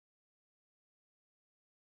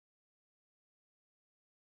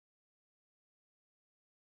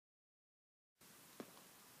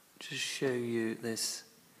just show you this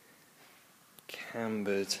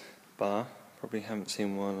cambered bar. Probably haven't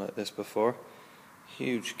seen one like this before.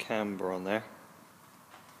 Huge camber on there,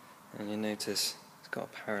 and you notice it's got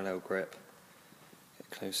a parallel grip.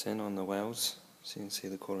 Get close in on the welds so you can see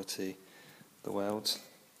the quality of the welds.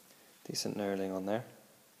 Decent knurling on there.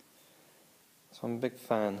 So I'm a big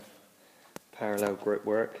fan of parallel grip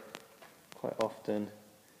work. Quite often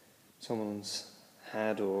someone's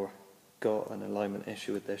had or got an alignment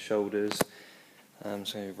issue with their shoulders,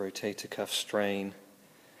 so rotator cuff strain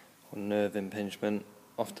or nerve impingement.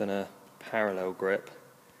 Often a parallel grip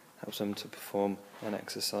helps them to perform an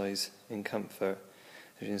exercise in comfort.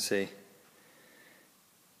 As you can see,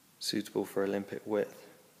 suitable for Olympic width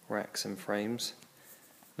racks and frames.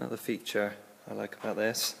 Another feature I like about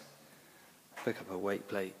this, I'll pick up a weight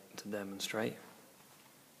plate to demonstrate.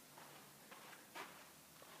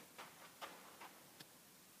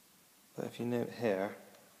 But if you note here,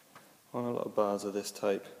 on a lot of bars of this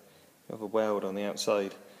type, you have a weld on the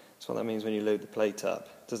outside. So what that means when you load the plate up,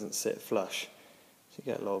 it doesn't sit flush. So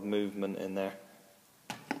you get a lot of movement in there,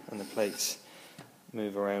 and the plates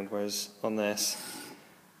move around, whereas on this,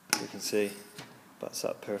 you can see, butts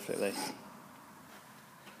up perfectly.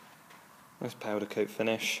 Nice powder coat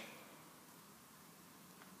finish.